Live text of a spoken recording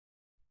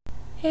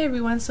Hey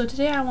everyone, so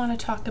today I want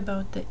to talk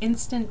about the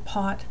Instant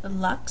Pot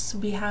Luxe.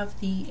 We have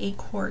the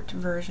 8-quart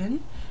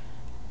version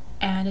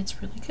and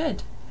it's really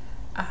good.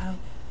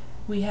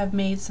 We have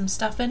made some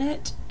stuff in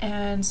it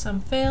and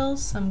some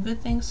fails, some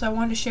good things, so I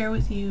want to share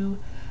with you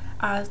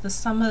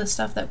some of the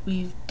stuff that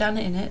we've done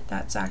in it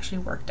that's actually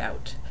worked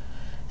out.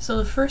 So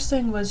the first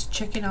thing was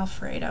chicken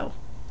Alfredo,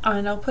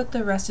 and I'll put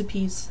the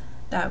recipes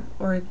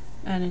and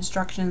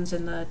instructions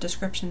in the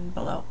description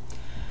below.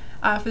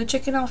 For the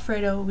chicken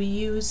Alfredo, we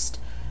used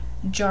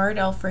jarred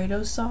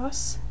Alfredo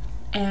sauce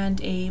and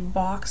a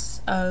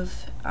box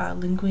of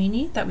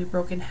linguine that we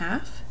broke in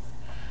half.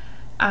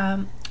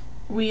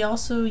 We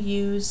also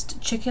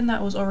used chicken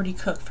that was already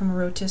cooked from a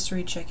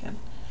rotisserie chicken.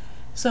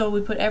 So we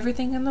put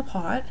everything in the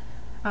pot,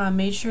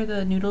 made sure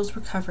the noodles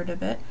were covered a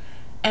bit,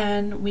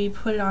 and we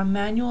put it on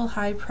manual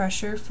high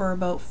pressure for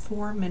about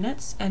 4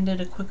 minutes and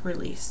did a quick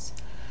release.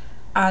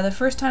 The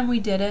first time we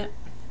did it,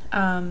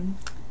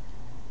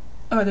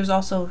 there's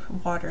also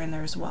water in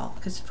there as well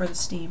because for the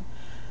steam.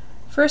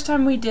 First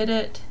time we did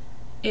it,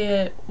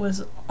 it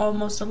was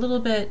almost a little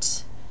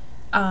bit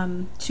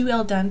too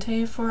al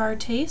dente for our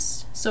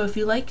taste. So if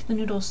you like the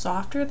noodles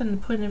softer, then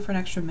put it in for an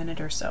extra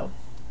minute or so.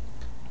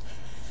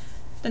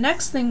 The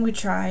next thing we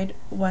tried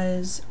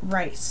was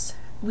rice.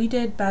 We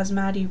did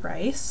Basmati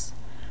rice.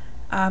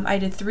 I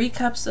did 3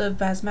 cups of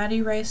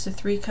Basmati rice to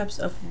 3 cups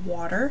of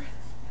water,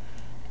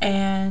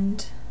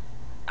 and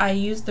I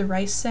used the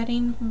rice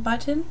setting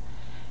button,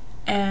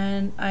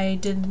 and I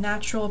did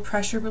natural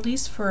pressure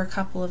release for a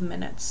couple of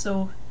minutes.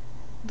 So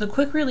the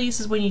quick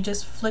release is when you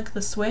just flick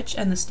the switch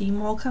and the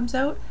steam all comes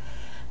out.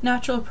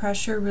 Natural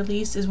pressure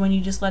release is when you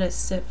just let it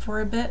sit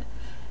for a bit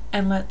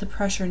and let the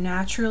pressure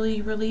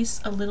naturally release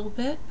a little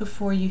bit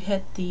before you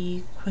hit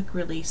the quick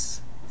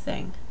release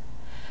thing.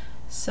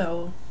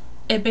 So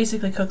it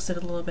basically cooks it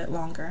a little bit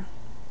longer.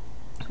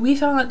 We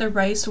found that the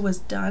rice was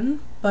done,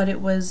 but it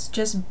was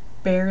just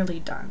barely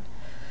done.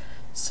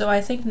 So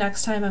I think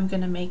next time I'm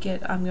going to make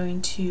it, I'm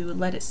going to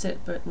let it sit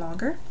a bit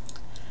longer.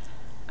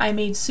 I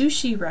made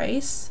sushi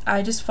rice.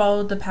 I just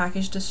followed the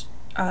package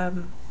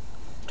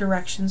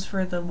directions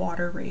for the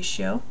water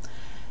ratio,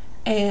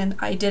 and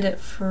I did it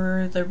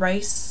for the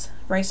rice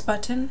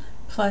button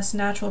plus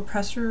natural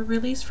pressure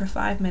release for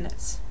 5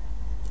 minutes.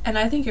 And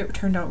I think it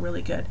turned out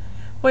really good.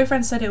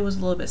 Boyfriend said it was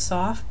a little bit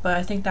soft, but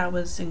I think that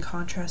was in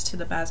contrast to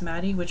the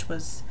basmati, which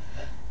was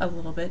a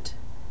little bit,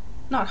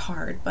 not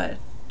hard, but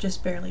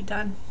just barely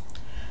done.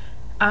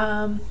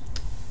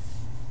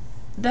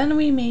 Then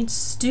we made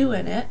stew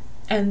in it,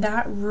 and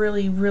that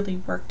really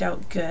worked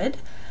out good.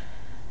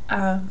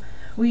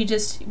 We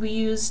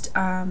used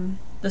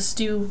the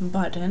stew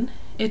button.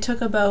 It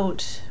took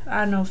about,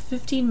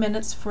 15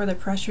 minutes for the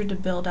pressure to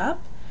build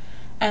up,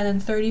 and then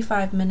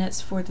 35 minutes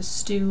for the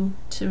stew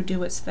to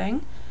do its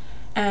thing.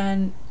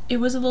 And it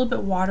was a little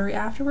bit watery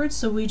afterwards,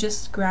 so we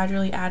just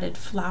gradually added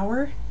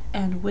flour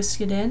and whisked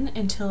it in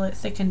until it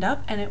thickened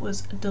up, and it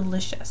was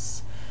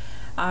delicious.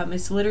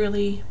 It's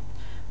literally,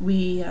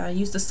 we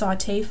used the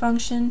saute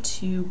function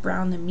to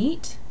brown the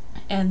meat,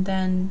 and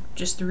then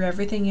just threw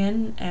everything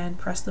in and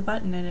pressed the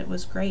button, and it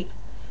was great.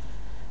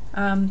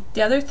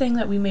 The other thing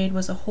that we made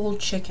was a whole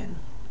chicken,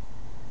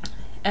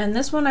 and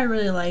this one I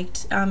really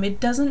liked. It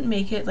doesn't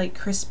make it like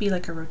crispy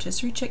like a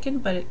rotisserie chicken,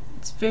 but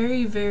it's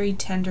very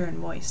tender and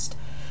moist,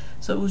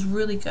 so it was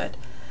really good.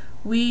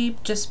 We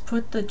just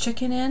put the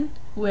chicken in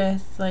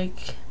with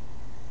it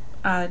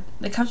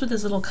comes with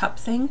this little cup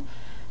thing,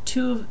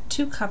 two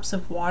cups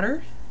of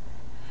water,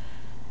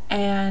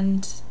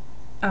 and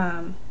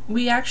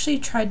we actually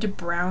tried to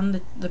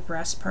brown the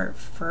breast part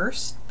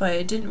first, but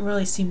it didn't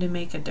really seem to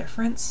make a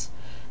difference,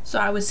 so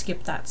I would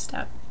skip that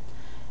step.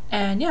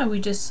 And yeah, we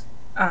just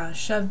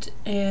shoved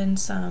in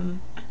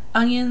some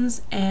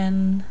onions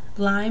and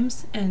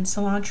limes and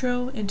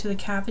cilantro into the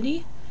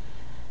cavity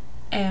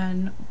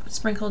and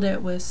sprinkled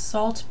it with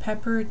salt,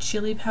 pepper,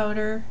 chili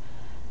powder,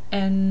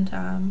 and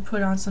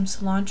put on some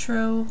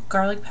cilantro,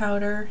 garlic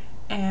powder,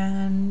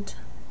 and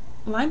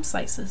lime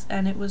slices,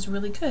 and it was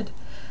really good.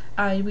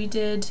 We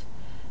did,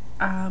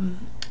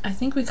 I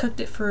think we cooked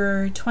it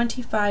for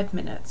 25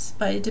 minutes,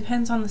 but it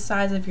depends on the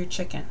size of your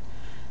chicken.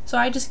 So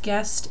I just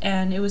guessed,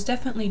 and it was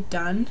definitely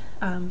done.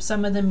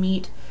 Some of the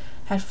meat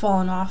had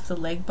fallen off the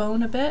leg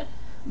bone a bit,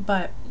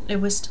 but it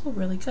was still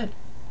really good.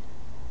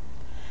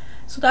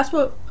 So that's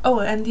what,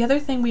 and the other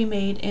thing we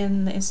made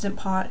in the Instant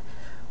Pot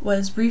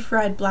was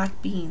refried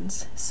black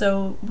beans.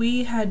 So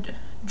we had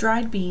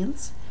dried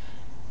beans,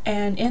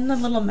 and in the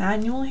little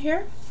manual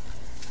here,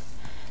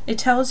 it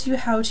tells you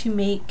how to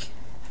make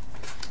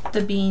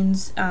the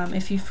beans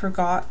if you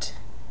forgot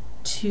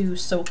to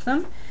soak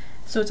them.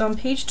 So it's on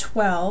page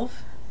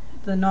 12,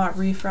 the not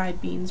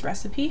refried beans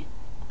recipe,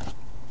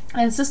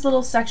 and it's this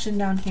little section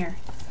down here.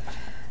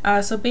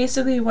 So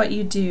basically what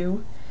you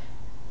do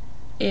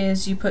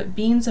is you put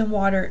beans and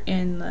water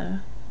in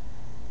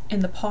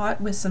the pot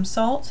with some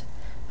salt,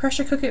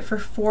 pressure cook it for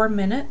 4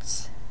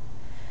 minutes,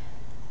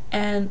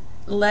 and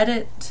let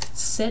it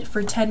sit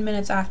for 10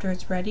 minutes after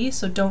it's ready,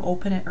 so don't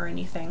open it or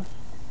anything.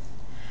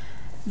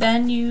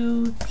 Then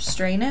you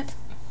strain it,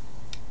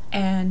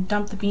 and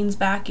dump the beans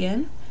back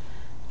in,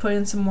 put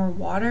in some more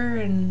water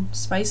and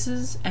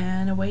spices,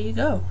 and away you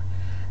go.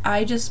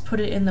 I just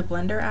put it in the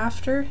blender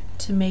after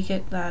to make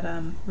it that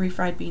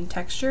refried bean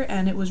texture,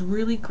 and it was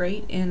really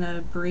great in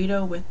a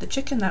burrito with the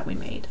chicken that we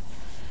made.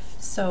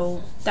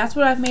 So that's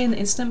what I've made in the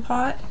Instant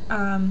Pot.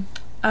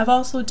 I've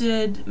also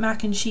did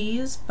mac and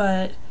cheese,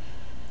 but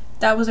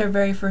that was our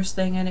very first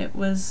thing, and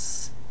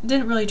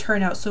didn't really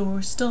turn out, so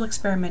we're still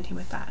experimenting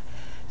with that.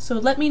 So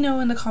let me know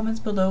in the comments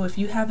below if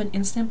you have an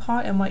Instant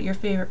Pot and what your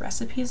favorite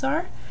recipes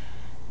are.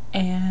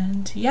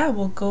 And yeah,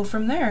 we'll go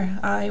from there.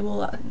 I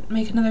will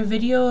make another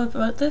video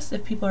about this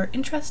if people are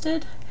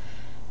interested.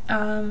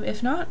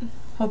 If not,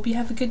 hope you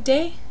have a good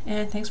day,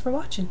 and thanks for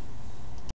watching.